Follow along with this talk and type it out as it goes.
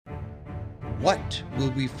What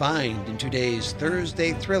will we find in today's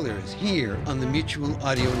Thursday Thrillers here on the Mutual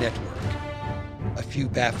Audio Network? A few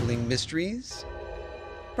baffling mysteries?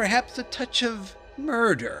 Perhaps a touch of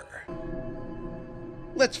murder?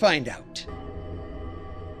 Let's find out.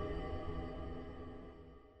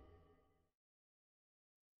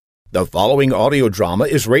 The following audio drama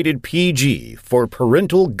is rated PG for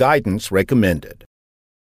parental guidance recommended.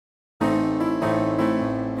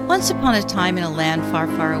 Once upon a time in a land far,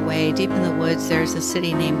 far away, deep in the woods, there's a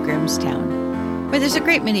city named Grimstown, where there's a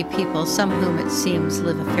great many people, some whom it seems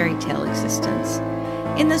live a fairy tale existence.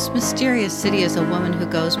 In this mysterious city is a woman who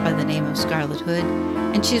goes by the name of Scarlett Hood,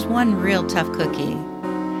 and she's one real tough cookie.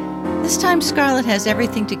 This time Scarlett has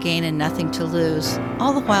everything to gain and nothing to lose,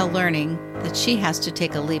 all the while learning that she has to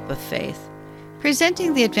take a leap of faith.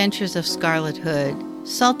 Presenting the adventures of Scarlett Hood,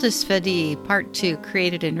 Saltus Fidei, Part 2,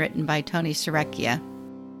 created and written by Tony Serecchia.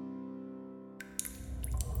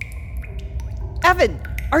 Evan,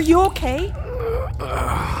 are you okay?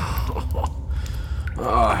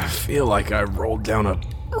 I feel like I rolled down a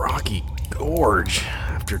rocky gorge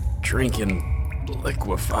after drinking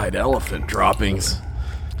liquefied elephant droppings.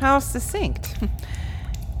 How succinct.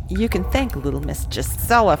 You can thank little Miss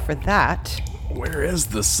Gisela for that. Where is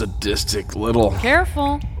the sadistic little...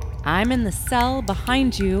 Careful. I'm in the cell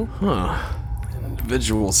behind you.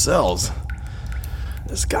 Individual cells.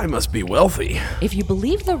 This guy must be wealthy. If you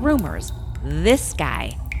believe the rumors, this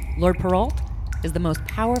guy, Lord Perrault, is the most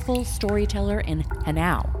powerful storyteller in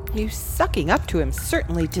Hanau. You sucking up to him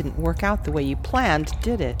certainly didn't work out the way you planned,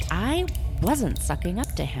 did it? I wasn't sucking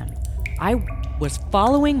up to him. I was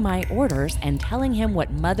following my orders and telling him what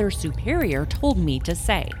Mother Superior told me to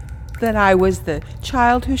say. That I was the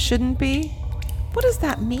child who shouldn't be? What does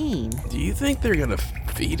that mean? Do you think they're gonna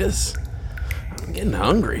feed us? I'm getting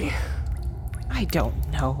hungry. I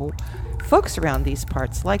don't know. Folks around these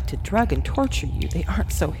parts like to drug and torture you. They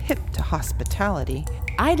aren't so hip to hospitality.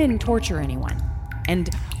 I didn't torture anyone. And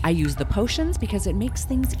I use the potions because it makes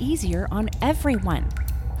things easier on everyone.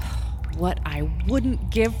 What I wouldn't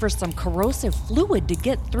give for some corrosive fluid to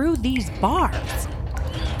get through these bars.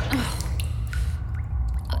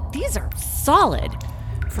 These are solid.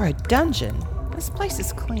 For a dungeon, this place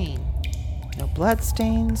is clean. No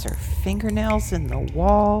bloodstains or fingernails in the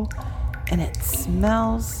wall. And it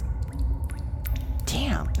smells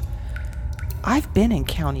damp. I've been in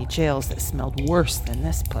county jails that smelled worse than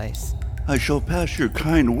this place. I shall pass your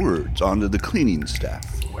kind words on to the cleaning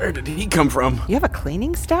staff. Where did he come from? You have a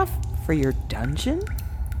cleaning staff for your dungeon?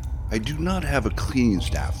 I do not have a cleaning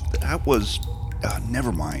staff. That was...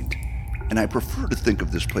 never mind. And I prefer to think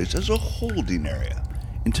of this place as a holding area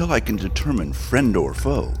until I can determine friend or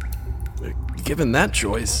foe. Given that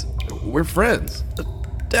choice, we're friends.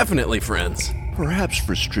 Definitely friends. Perhaps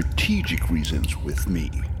for strategic reasons with me.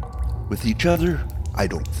 With each other, I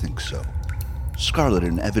don't think so. Scarlett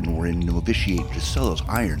and Evan were in to novitiate Gisela's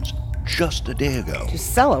irons just a day ago.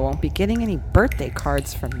 Gisela won't be getting any birthday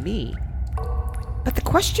cards from me. But the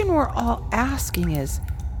question we're all asking is,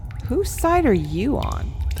 whose side are you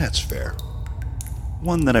on? That's fair.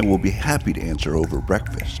 One that I will be happy to answer over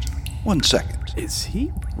breakfast. 1 second. Is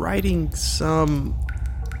he writing some...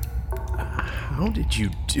 How did you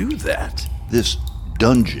do that? This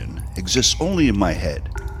dungeon exists only in my head.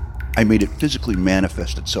 I made it physically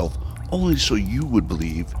manifest itself only so you would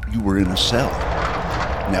believe you were in a cell.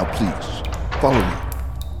 Now please, follow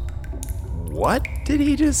me. What did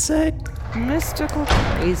he just say? Mystical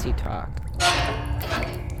crazy talk.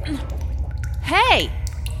 Hey!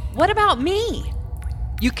 What about me?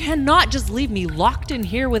 You cannot just leave me locked in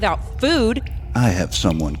here without food. I have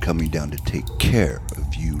someone coming down to take care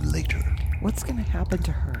of you later. What's going to happen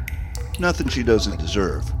to her? Nothing she doesn't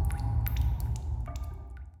deserve.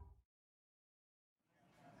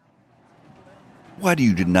 Why do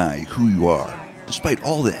you deny who you are, despite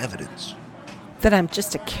all the evidence? That I'm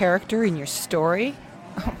just a character in your story?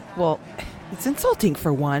 Well, it's insulting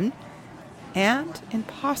for one, and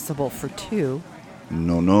impossible for two.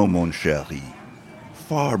 No, mon chéri.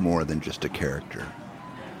 Far more than just a character.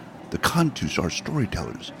 The Cantus are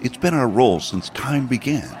storytellers. It's been our role since time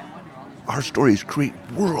began. Our stories create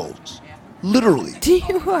worlds. Literally. Do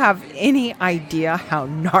you have any idea how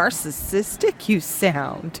narcissistic you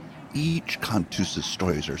sound? Each Cantus'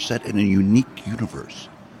 stories are set in a unique universe.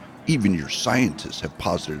 Even your scientists have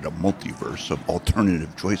posited a multiverse of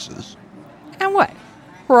alternative choices. And what?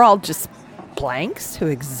 We're all just blanks who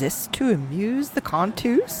exist to amuse the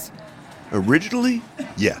Cantus? Originally,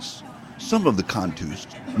 yes. Some of the Cantus,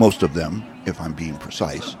 most of them, if I'm being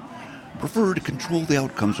precise, prefer to control the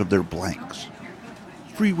outcomes of their blanks.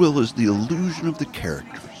 Free will is the illusion of the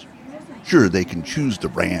characters. Sure, they can choose the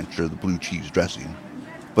ranch or the blue cheese dressing,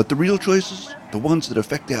 but the real choices, the ones that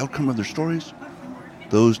affect the outcome of their stories,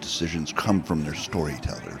 those decisions come from their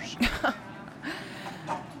storytellers.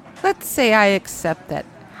 Let's say I accept that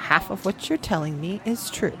half of what you're telling me is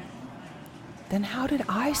true. Then how did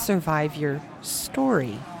I survive your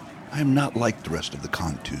story? I am not like the rest of the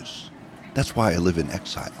Cantus. That's why I live in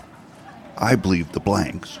exile. I believe the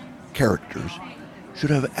blanks, characters, should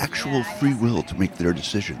have actual free will to make their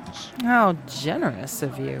decisions. How generous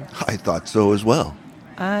of you. I thought so as well.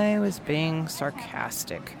 I was being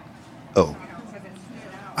sarcastic. Oh,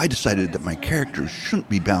 I decided that my characters shouldn't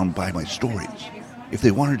be bound by my stories. If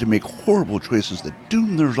they wanted to make horrible choices that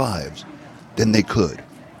doom their lives, then they could.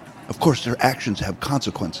 Of course, their actions have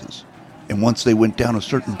consequences, and once they went down a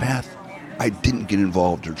certain path, I didn't get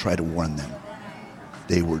involved or try to warn them.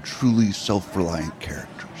 They were truly self-reliant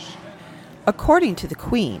characters. According to the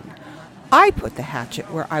Queen, I put the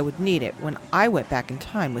hatchet where I would need it when I went back in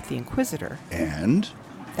time with the Inquisitor. And?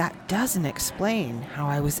 That doesn't explain how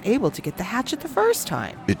I was able to get the hatchet the first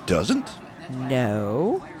time. It doesn't?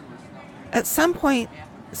 No. At some point,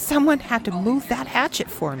 someone had to move that hatchet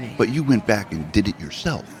for me. But you went back and did it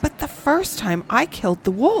yourself. But the first time I killed the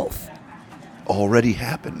wolf. Already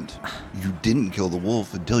happened. You didn't kill the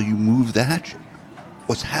wolf until you moved the hatchet.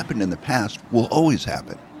 What's happened in the past will always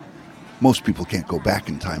happen. Most people can't go back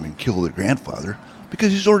in time and kill their grandfather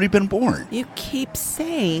because he's already been born. You keep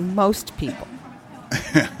saying most people.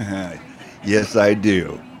 Yes, I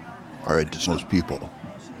do. Most people.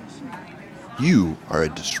 You are a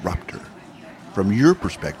disruptor. From your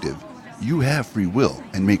perspective, you have free will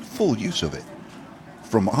and make full use of it.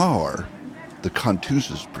 From the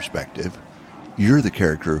Cantus' perspective, you're the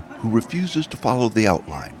character who refuses to follow the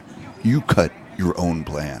outline. You cut your own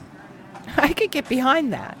plan. I could get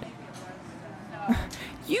behind that.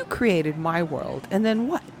 You created my world, and then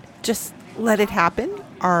what? Just let it happen?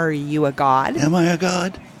 Are you a god? Am I a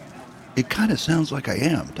god? It kind of sounds like I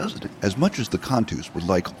am, doesn't it? As much as the Cantus would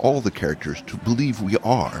like all the characters to believe we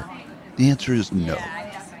are, the answer is no.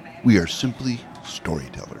 We are simply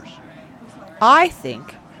storytellers. I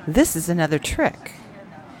think this is another trick.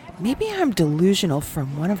 Maybe I'm delusional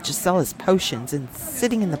from one of Gisella's potions and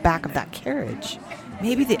sitting in the back of that carriage.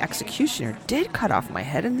 Maybe the executioner did cut off my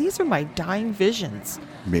head and these are my dying visions.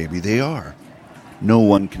 Maybe they are. No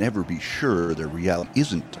one can ever be sure their reality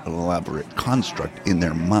isn't an elaborate construct in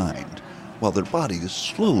their mind, while their body is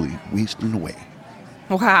slowly wasting away.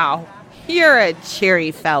 Wow, you're a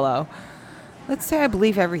cheery fellow. Let's say I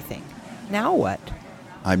believe everything. Now what?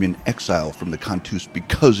 I'm in exile from the Cantus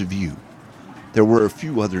because of you. There were a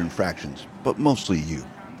few other infractions, but mostly you.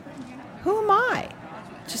 Who am I?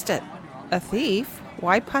 Just a thief?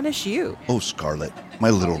 Why punish you? Oh, Scarlett, my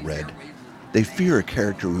little red. They fear a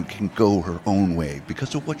character who can go her own way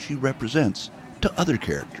because of what she represents to other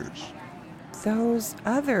characters. Those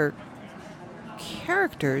other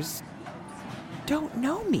characters don't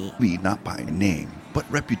know me. Me, not by name, but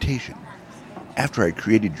reputation. After I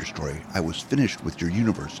created your story, I was finished with your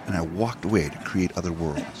universe and I walked away to create other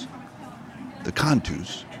worlds. The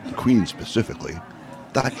Cantus, the Queen specifically,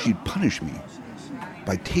 thought she'd punish me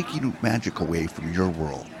by taking magic away from your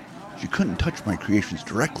world. She couldn't touch my creations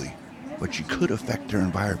directly, but she could affect their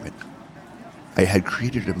environment. I had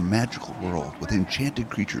created a magical world with enchanted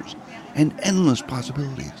creatures and endless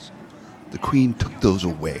possibilities. The Queen took those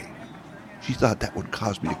away. She thought that would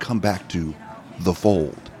cause me to come back to the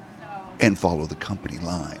fold and follow the company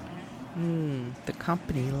line. The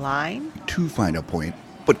company line? To find a point,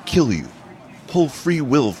 but kill you. Pull free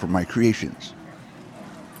will from my creations.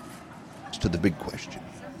 To the big question.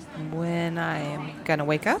 When I am gonna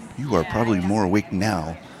wake up? You are probably more awake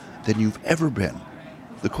now than you've ever been.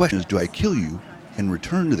 The question is, do I kill you and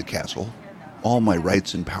return to the castle, all my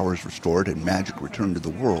rights and powers restored and magic returned to the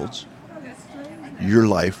worlds, your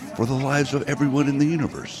life for the lives of everyone in the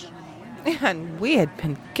universe? And we had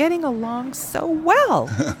been getting along so well.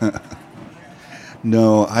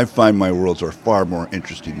 No, I find my worlds are far more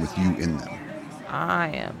interesting with you in them. I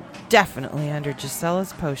am definitely under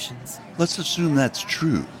Gisella's potions. Let's assume that's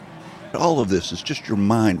true. All of this is just your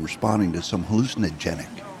mind responding to some hallucinogenic.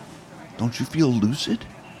 Don't you feel lucid?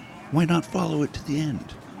 Why not follow it to the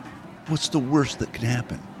end? What's the worst that can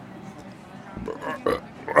happen?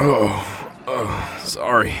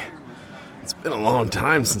 Sorry. It's been a long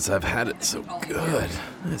time since I've had it so good.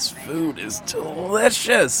 This food is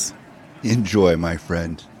delicious. Enjoy, my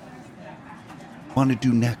friend. Want to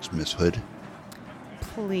do next, Miss Hood?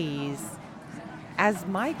 Please. As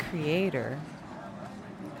my creator,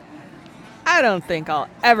 I don't think I'll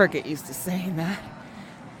ever get used to saying that.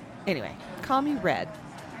 Anyway, call me Red.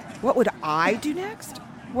 What would I do next?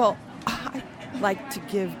 Well, I'd like to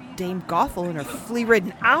give Dame Gothel and her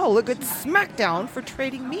flea-ridden owl a good smackdown for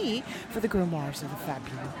trading me for the grimoires of the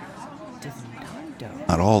fabulous Divinando.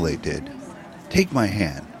 Not all they did. Take my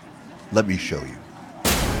hand. Let me show you.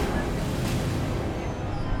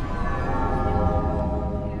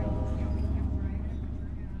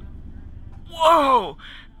 Whoa!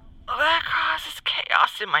 That causes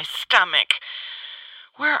chaos in my stomach.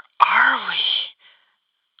 Where are we?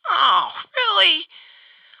 Oh, really?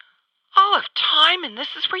 All of time and this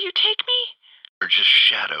is where you take me? They're just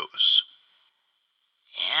shadows.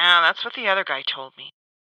 Yeah, that's what the other guy told me.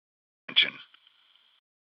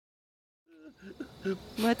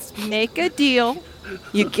 Let's make a deal.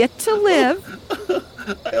 You get to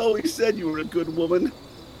live. I always said you were a good woman.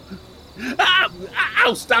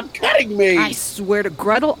 Ow! Stop cutting me! I swear to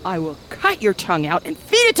Gretel, I will cut your tongue out and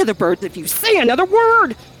feed it to the birds if you say another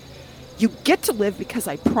word. You get to live because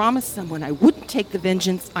I promised someone I wouldn't take the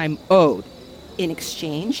vengeance I'm owed. In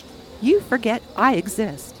exchange, you forget I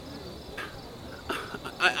exist.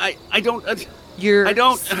 I don't... You're I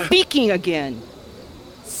don't... speaking again.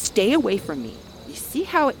 Stay away from me. You see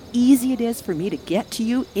how easy it is for me to get to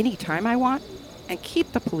you anytime I want? And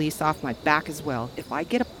keep the police off my back as well. If I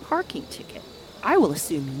get a parking ticket, I will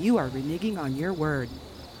assume you are reneging on your word.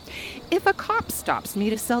 If a cop stops me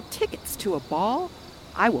to sell tickets to a ball,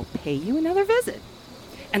 I will pay you another visit.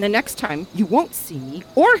 And the next time, you won't see me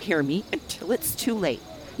or hear me until it's too late.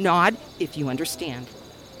 Nod if you understand.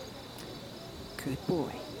 Good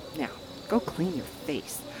boy. Now, go clean your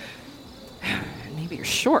face. Maybe your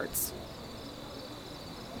shorts.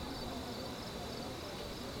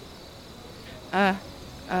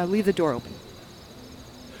 Leave the door open.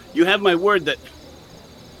 You have my word that...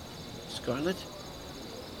 Scarlett?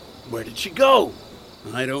 Where did she go?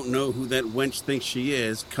 I don't know who that wench thinks she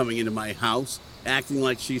is, coming into my house, acting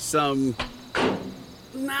like she's some...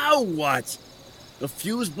 Now what? A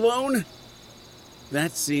fuse blown?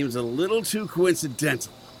 That seems a little too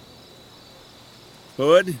coincidental.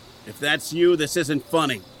 Hood, if that's you, this isn't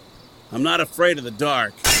funny. I'm not afraid of the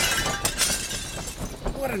dark.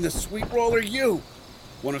 What in the sweet roll are you?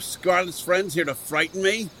 One of Scarlett's friends here to frighten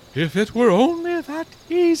me? If it were only that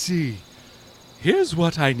easy. Here's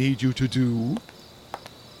what I need you to do.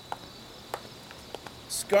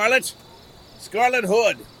 Scarlett? Scarlett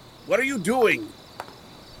Hood, what are you doing?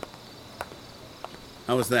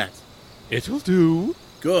 How was that? It'll do.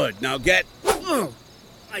 Good, now get... Ugh,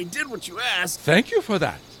 I did what you asked. Thank you for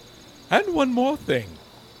that. And one more thing.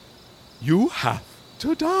 You have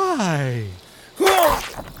to die.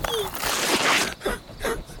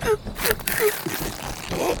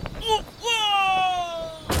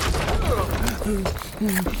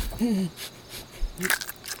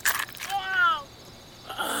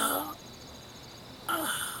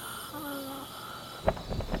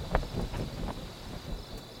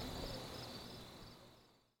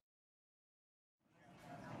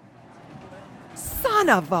 Son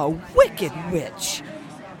of a wicked witch!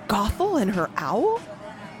 Gothel and her owl?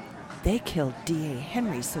 They killed D.A.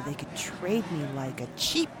 Henry so they could trade me like a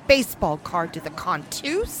cheap baseball card to the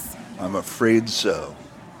Contus? I'm afraid so.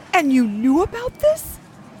 And you knew about this?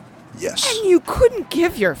 Yes. And you couldn't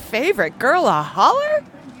give your favorite girl a holler?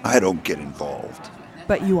 I don't get involved.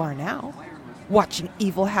 But you are now. Watching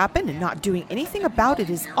evil happen and not doing anything about it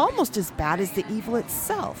is almost as bad as the evil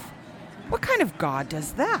itself. What kind of god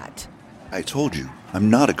does that? I told you, I'm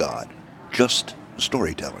not a god, just a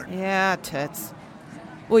storyteller. Yeah, tits.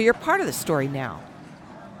 Well, you're part of the story now.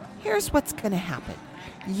 Here's what's going to happen.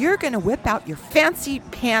 You're going to whip out your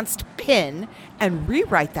fancy-pantsed pin and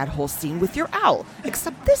rewrite that whole scene with your owl.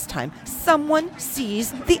 Except this time, someone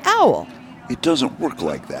sees the owl. It doesn't work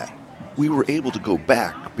like that. We were able to go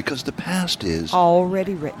back because the past is...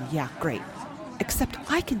 Already written. Yeah, great. Except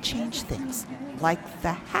I can change things, like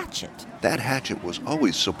the hatchet. That hatchet was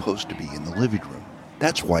always supposed to be in the living room.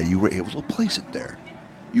 That's why you were able to place it there.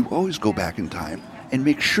 You always go back in time and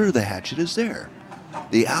make sure the hatchet is there.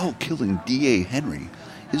 The owl killing D.A. Henry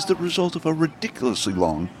is the result of a ridiculously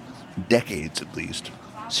long, decades at least,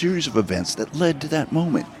 series of events that led to that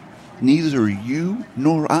moment. Neither you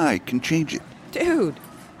nor I can change it. Dude,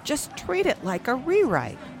 just treat it like a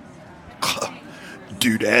rewrite.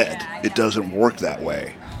 Doodad, it doesn't work that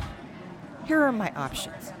way. Here are my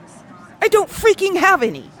options. I don't freaking have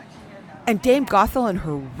any! And Dame Gothel and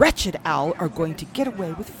her wretched owl are going to get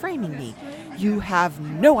away with framing me. You have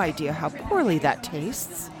no idea how poorly that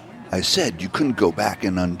tastes. I said you couldn't go back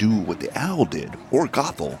and undo what the owl did, or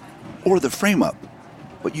Gothel, or the frame-up.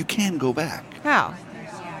 But you can go back. How?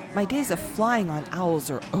 My days of flying on owls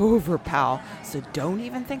are over, pal, so don't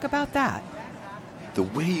even think about that. The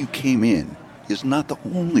way you came in is not the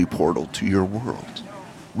only portal to your world.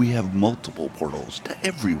 We have multiple portals to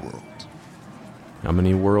every world. How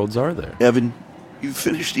many worlds are there? Evan, you've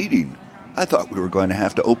finished eating. I thought we were going to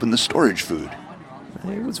have to open the storage food.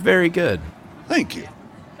 It was very good. Thank you.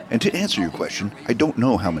 And to answer your question, I don't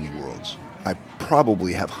know how many worlds. I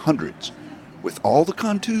probably have hundreds. With all the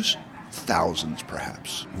Cantus, thousands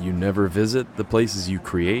perhaps. You never visit the places you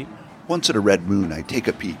create? Once at a red moon, I take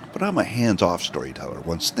a peek, but I'm a hands-off storyteller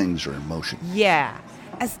once things are in motion. Yeah,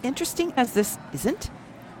 as interesting as this isn't,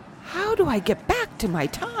 how do I get back to my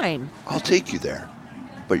time? I'll take you there,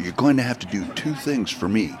 but you're going to have to do two things for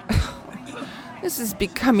me. This is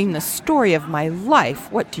becoming the story of my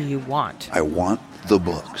life. What do you want? I want the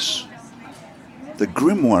books. The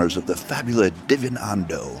grimoires of the Fabula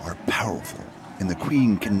Divinando are powerful, and the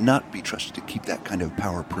Queen cannot be trusted to keep that kind of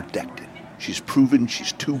power protected. She's proven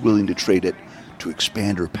she's too willing to trade it to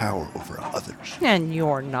expand her power over others. And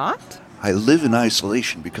you're not? I live in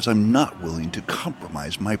isolation because I'm not willing to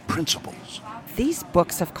compromise my principles. These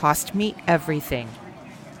books have cost me everything.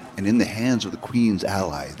 And in the hands of the Queen's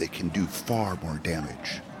ally, they can do far more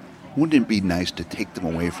damage. Wouldn't it be nice to take them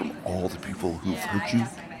away from all the people who've hurt you?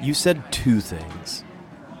 You said two things.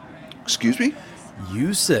 Excuse me?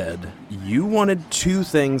 You said you wanted two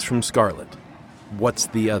things from Scarlett. What's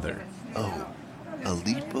the other? Oh, a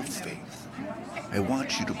leap of faith. I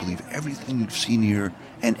want you to believe everything you've seen here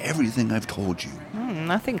and everything I've told you.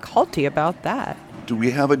 Nothing culty about that. Do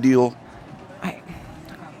we have a deal?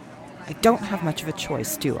 I don't have much of a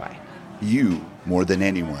choice, do I? You, more than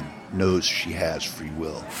anyone, knows she has free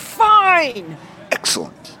will. Fine!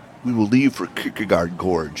 Excellent. We will leave for Kierkegaard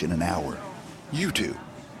Gorge in an hour. You two,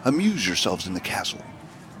 amuse yourselves in the castle.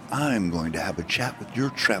 I'm going to have a chat with your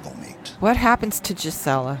travel mate. What happens to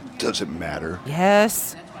Gisela? Doesn't matter.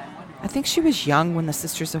 Yes. I think she was young when the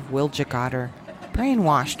Sisters of Wilja got her.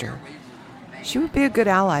 Brainwashed her. She would be a good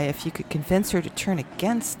ally if you could convince her to turn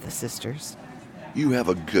against the Sisters. You have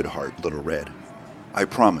a good heart, Little Red. I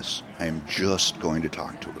promise I am just going to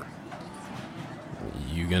talk to her.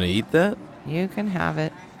 You gonna eat that? You can have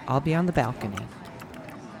it. I'll be on the balcony.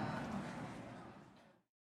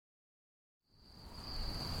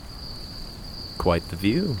 Quite the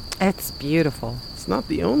view. It's beautiful. It's not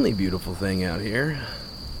the only beautiful thing out here.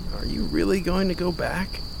 Are you really going to go back?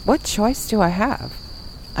 What choice do I have?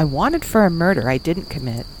 I wanted for a murder I didn't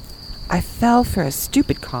commit. I fell for a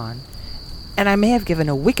stupid con. And I may have given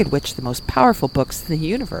a wicked witch the most powerful books in the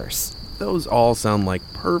universe. Those all sound like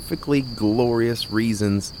perfectly glorious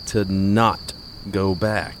reasons to not go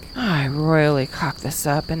back. I royally cocked this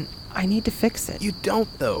up, and I need to fix it. You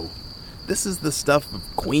don't, though. This is the stuff of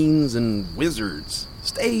queens and wizards.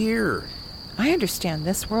 Stay here. I understand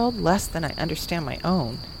this world less than I understand my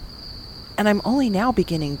own. And I'm only now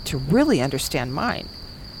beginning to really understand mine.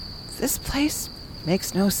 This place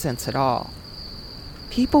makes no sense at all.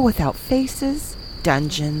 People without faces,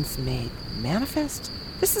 dungeons made manifest.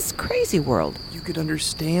 This is crazy world. You could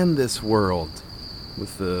understand this world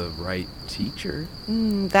with the right teacher.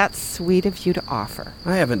 That's sweet of you to offer.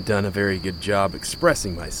 I haven't done a very good job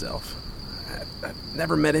expressing myself. I've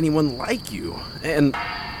never met anyone like you, and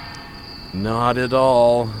not at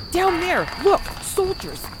all. Down there, look,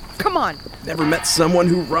 soldiers. Come on. Never met someone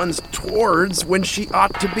who runs towards when she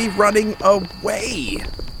ought to be running away.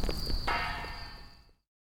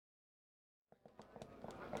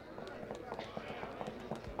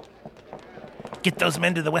 Get those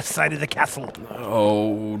men to the west side of the castle.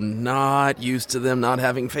 Oh, not used to them not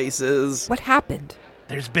having faces. What happened?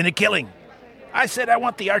 There's been a killing. I said I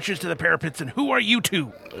want the archers to the parapets, and who are you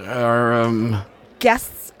two?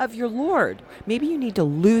 Guests of your lord. Maybe you need to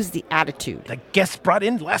lose the attitude. The guests brought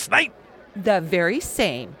in last night? The very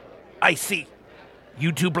same. I see.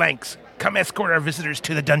 You two blanks, come escort our visitors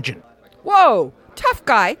to the dungeon. Whoa! Tough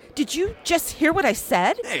guy, did you just hear what I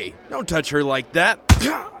said? Hey, don't touch her like that.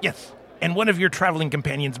 Yes, and one of your traveling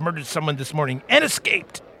companions murdered someone this morning and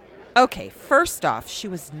escaped. Okay, first off, she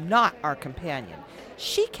was not our companion.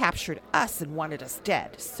 She captured us and wanted us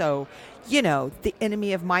dead. So, you know, the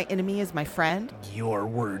enemy of my enemy is my friend. Your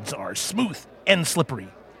words are smooth and slippery.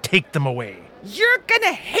 Take them away. You're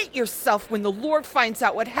gonna hate yourself when the Lord finds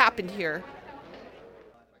out what happened here.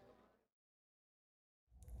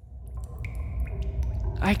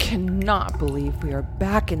 I cannot believe we are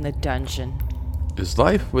back in the dungeon. Is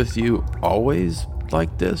life with you always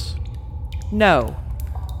like this? No.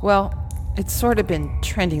 Well, it's sort of been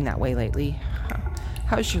trending that way lately.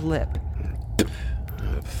 How's your lip?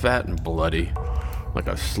 Fat and bloody, like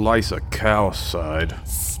a slice of cow's side.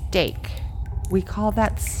 Steak. We call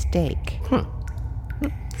that steak. Huh.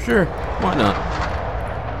 Sure, why not?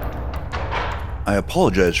 I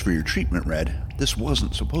apologize for your treatment, Red. This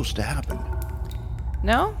wasn't supposed to happen.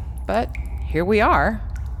 No, but here we are.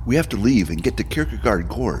 We have to leave and get to Kierkegaard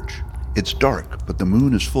Gorge. It's dark, but the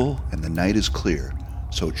moon is full and the night is clear,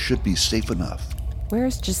 so it should be safe enough.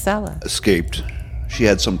 Where's Gisela? Escaped. She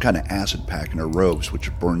had some kind of acid pack in her robes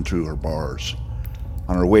which burned through her bars.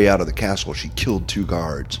 On her way out of the castle, she killed 2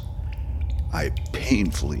 guards. I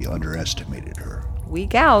painfully underestimated her. We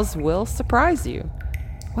gals will surprise you.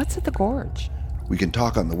 What's at the gorge? We can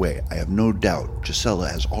talk on the way. I have no doubt Gisela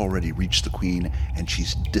has already reached the Queen, and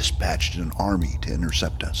she's dispatched an army to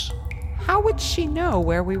intercept us. How would she know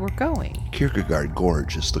where we were going? Kierkegaard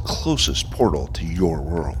Gorge is the closest portal to your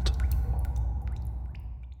world.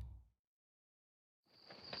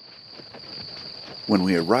 When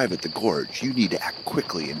we arrive at the gorge, you need to act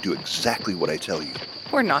quickly and do exactly what I tell you.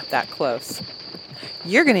 We're not that close.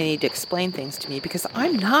 You're going to need to explain things to me because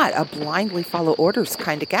I'm not a blindly follow orders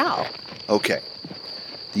kind of gal. Okay.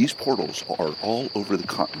 These portals are all over the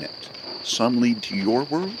continent. Some lead to your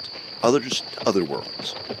world, others to other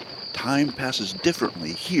worlds. Time passes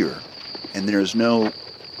differently here, and there is no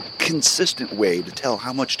consistent way to tell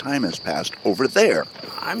how much time has passed over there.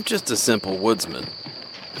 I'm just a simple woodsman.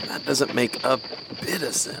 That doesn't make a bit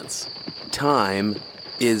of sense. Time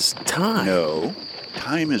is time. No,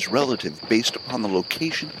 time is relative based upon the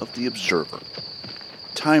location of the observer.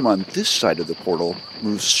 Time on this side of the portal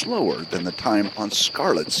moves slower than the time on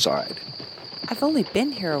Scarlett's side. I've only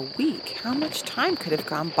been here a week. How much time could have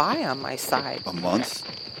gone by on my side? A month?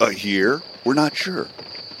 A year? We're not sure.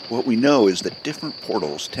 What we know is that different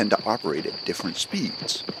portals tend to operate at different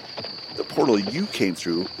speeds. The portal you came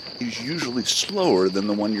through is usually slower than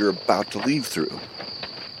the one you're about to leave through.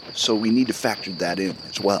 So we need to factor that in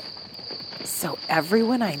as well. So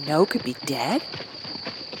everyone I know could be dead?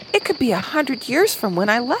 It could be 100 years from when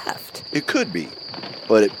I left. It could be,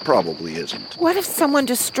 but it probably isn't. What if someone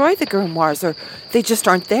destroyed the grimoires or they just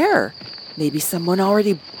aren't there? Maybe someone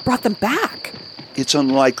already brought them back. It's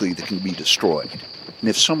unlikely they can be destroyed. And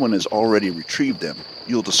if someone has already retrieved them,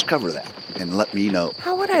 you'll discover that and let me know.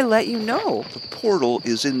 How would I let you know? The portal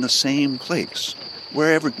is in the same place.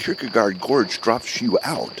 Wherever Kierkegaard Gorge drops you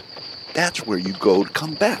out, that's where you go to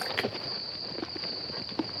come back.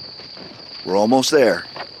 We're almost there.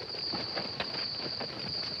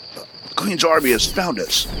 The Queen's army has found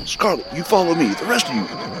us. Scarlett, you follow me. The rest of you,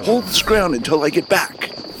 hold this ground until I get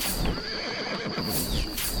back.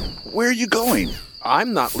 Where are you going?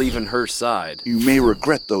 I'm not leaving her side. You may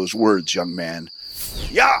regret those words, young man.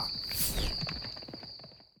 Yeah!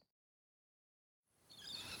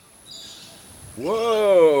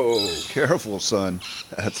 Whoa! Careful, son.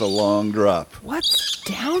 That's a long drop. What's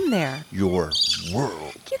down there? Your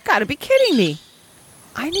world. You gotta be kidding me.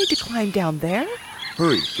 I need to climb down there?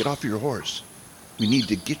 Hurry, get off your horse. We need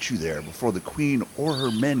to get you there before the Queen or her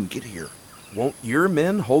men get here. Won't your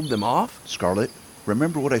men hold them off? Scarlett,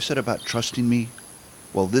 remember what I said about trusting me?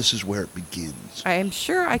 Well, this is where it begins. I am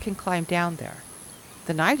sure I can climb down there.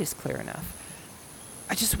 The night is clear enough.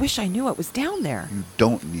 I just wish I knew what was down there. You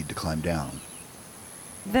don't need to climb down.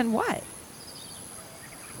 Then what?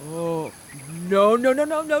 Oh, no.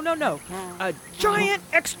 A giant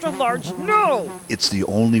extra large no! It's the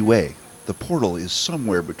only way. The portal is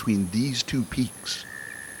somewhere between these 2 peaks.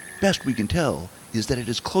 Best we can tell is that it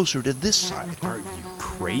is closer to this side. Are you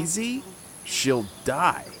crazy? She'll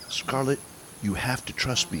die. Scarlett, you have to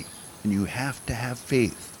trust me, and you have to have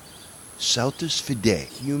faith. Saltus Fidei.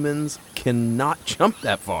 Humans cannot jump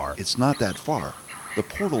that far. It's not that far. The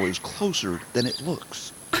portal is closer than it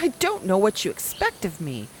looks. I don't know what you expect of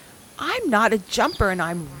me. I'm not a jumper, and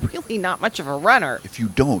I'm really not much of a runner. If you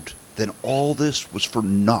don't, then all this was for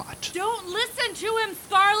naught. Don't listen to him,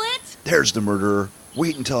 Scarlett! There's the murderer.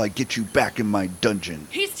 Wait until I get you back in my dungeon.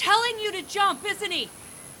 He's telling you to jump, isn't he?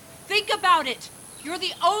 Think about it. You're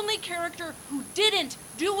the only character who didn't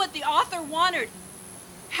do what the author wanted.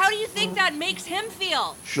 How do you think that makes him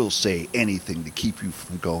feel? She'll say anything to keep you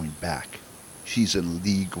from going back. She's in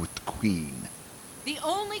league with the Queen. The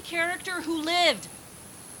only character who lived.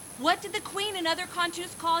 What did the Queen and other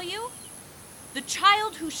Contus call you? The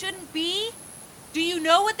child who shouldn't be? Do you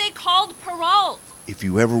know what they called Perrault? If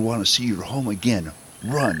you ever want to see your home again,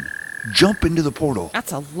 run. Jump into the portal.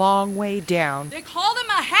 That's a long way down. They called him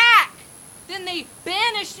a hack. Then they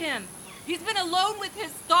banished him. He's been alone with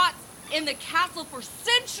his thoughts in the castle for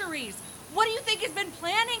centuries. What do you think he's been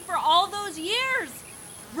planning for all those years?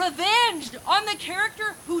 Revenge on the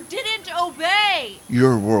character who didn't obey.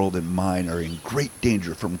 Your world and mine are in great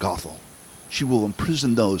danger from Gothel. She will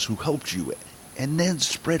imprison those who helped you and then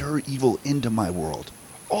spread her evil into my world.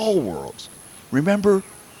 All worlds. Remember,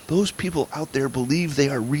 those people out there believe they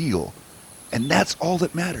are real. And that's all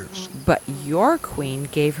that matters. But your queen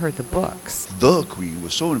gave her the books. The queen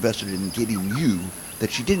was so invested in getting you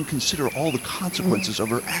that she didn't consider all the consequences of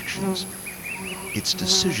her actions. It's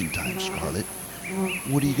decision time, Scarlett.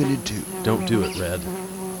 What are you going to do? Don't do it, Red.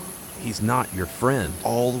 He's not your friend.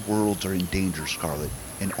 All the worlds are in danger, Scarlett,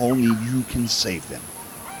 and only you can save them.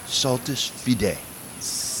 Saltus Fidei.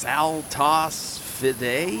 Saltus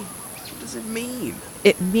Fidei? What does it mean?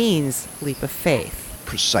 It means leap of faith.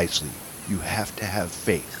 Precisely. You have to have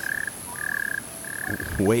faith.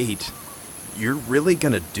 Wait, you're really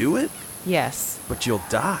gonna do it? Yes. But you'll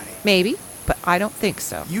die. Maybe, but I don't think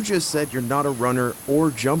so. You just said you're not a runner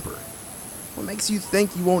or jumper. What makes you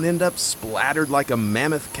think you won't end up splattered like a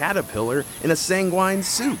mammoth caterpillar in a sanguine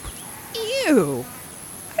soup? Ew!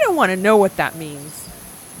 I don't want to know what that means.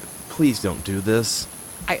 Please don't do this.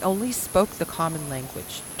 I only spoke the common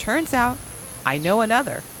language. Turns out, I know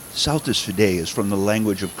another. Saltus Fidei is from the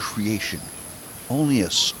language of creation. Only a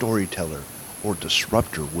storyteller or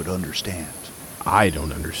disruptor would understand. I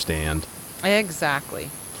don't understand. Exactly.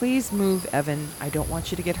 Please move, Evan. I don't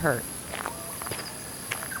want you to get hurt.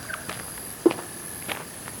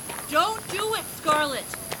 Don't do it, Scarlett.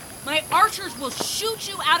 My archers will shoot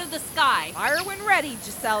you out of the sky. Fire when ready,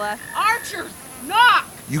 Gisela. Archers, knock!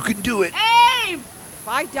 You can do it. Aim! If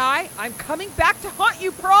I die, I'm coming back to haunt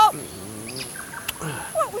you, Pearl.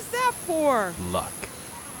 What was that for? Luck.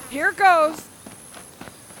 Here goes.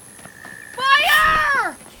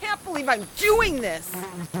 Fire! Can't believe I'm doing this.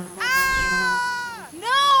 Ah!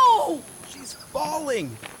 No! She's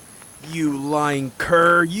falling. You lying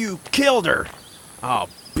cur, you killed her. I'll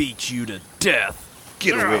beat you to death.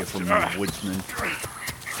 Get away from me, woodsman.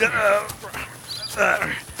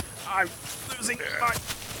 I'm losing my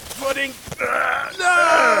footing.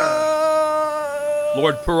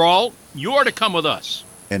 Lord Perrault, you are to come with us.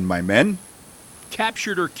 And my men?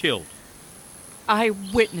 Captured or killed? I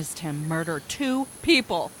witnessed him murder 2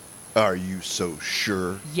 people. Are you so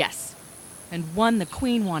sure? Yes. And one the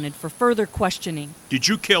Queen wanted for further questioning. Did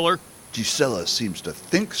you kill her? Gisela seems to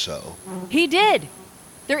think so. He did.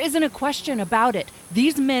 There isn't a question about it.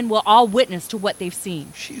 These men will all witness to what they've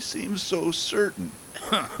seen. She seems so certain.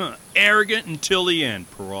 Arrogant until the end,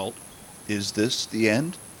 Perrault. Is this the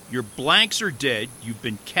end? Your blanks are dead, you've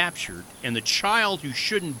been captured, and the child who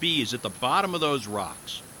shouldn't be is at the bottom of those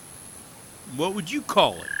rocks. What would you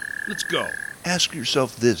call it? Let's go. Ask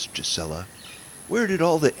yourself this, Gisela. Where did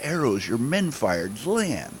all the arrows your men fired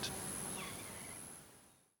land?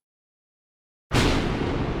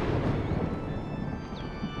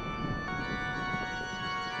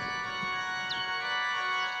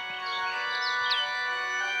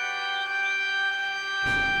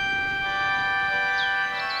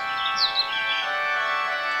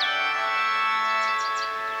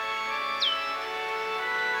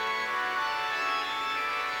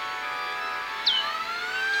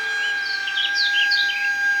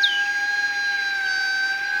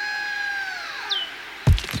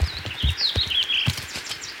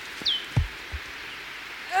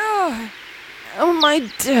 Am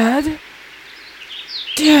I dead?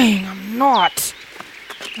 Dang, I'm not.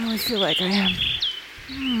 Oh, I feel like I am.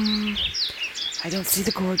 I don't see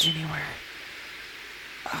the gorge anywhere.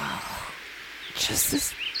 Oh, just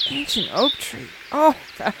this ancient oak tree. Oh,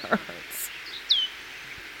 that hurts.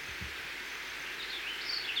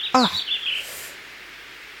 Oh.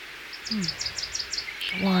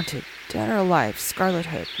 Wanted, dead or alive, Scarlet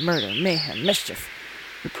Hood, murder, mayhem, mischief.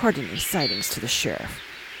 Reporting these sightings to the sheriff.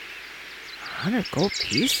 100 gold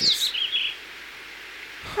pieces.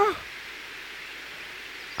 Huh.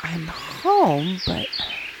 I'm home, but...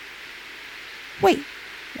 Wait,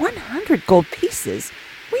 100 gold pieces?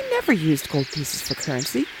 We never used gold pieces for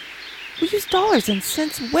currency. We use dollars and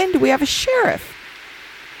cents. When do we have a sheriff?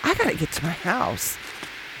 I gotta get to my house.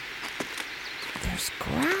 There's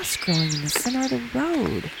grass growing in the center of the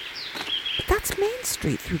road. But that's Main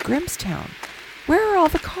Street through Grimstown. Where are all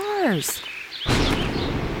the cars?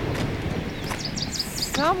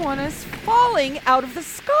 Someone is falling out of the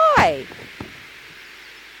sky.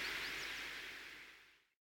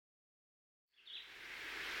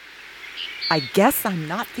 I guess I'm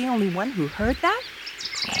not the only one who heard that.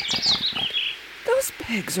 Those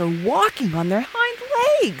pigs are walking on their hind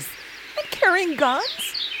legs and carrying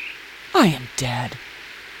guns. I am dead,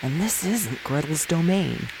 and this isn't Gretel's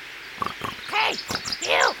domain. Hey,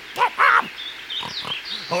 you, get up!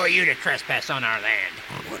 Who are you to trespass on our land?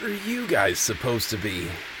 What are you guys supposed to be?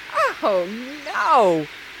 Oh, no.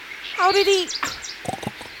 How did he...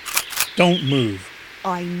 Don't move.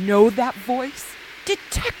 I know that voice.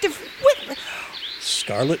 Detective Whitley.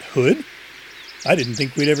 Scarlet Hood? I didn't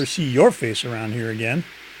think we'd ever see your face around here again.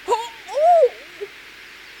 Oh,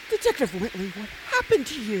 Detective Whitley, what happened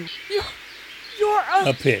to you? You're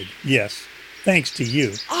A pig, yes. Thanks to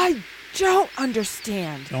you. I don't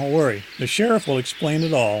understand. Don't worry. The sheriff will explain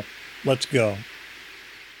it all. Let's go.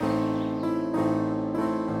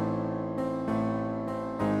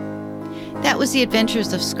 That was The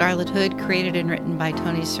Adventures of Scarlet Hood, created and written by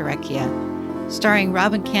Tony Serecchia, starring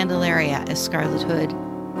Robin Candelaria as Scarlet Hood.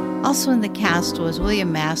 Also in the cast was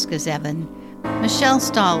William Mask as Evan, Michelle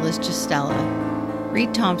Stahl as Justella,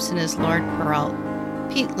 Reed Thompson as Lord Perrault,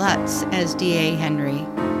 Pete Lutz as D.A. Henry,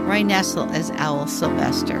 Roy Nessel as Owl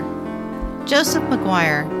Sylvester, Joseph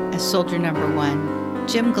McGuire as Soldier Number 1,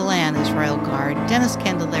 Jim Galan as Royal Guard, Dennis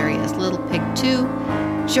Candelaria as Little Pig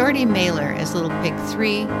 2, Jordy Mailer as Little Pig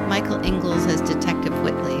 3, Michael Ingalls as Detective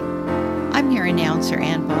Whitley. I'm your announcer,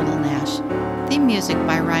 Ann Bodel-Nash. Theme music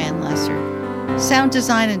by Ryan Lesser. Sound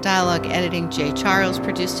design and dialogue editing, Jay Charles.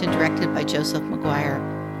 Produced and directed by Joseph McGuire.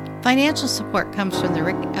 Financial support comes from the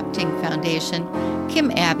Rick Epting Foundation,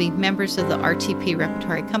 Kim Abbey, members of the RTP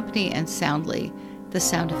Repertory Company, and Soundly, the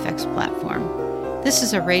sound effects platform. This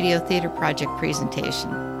is a Radio Theater Project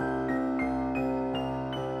presentation.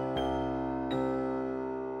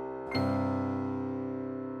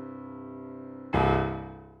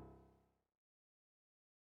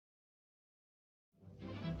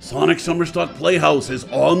 Sonic Summerstock Playhouse is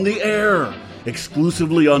on the air.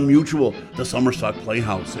 Exclusively on Mutual, the Summerstock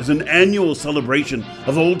Playhouse is an annual celebration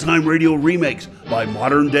of old-time radio remakes by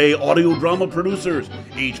modern-day audio drama producers,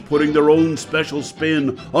 each putting their own special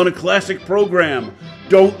spin on a classic program.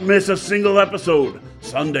 Don't miss a single episode.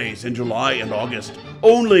 Sundays in July and August,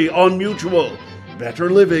 only on Mutual.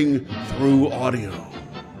 Better living through audio.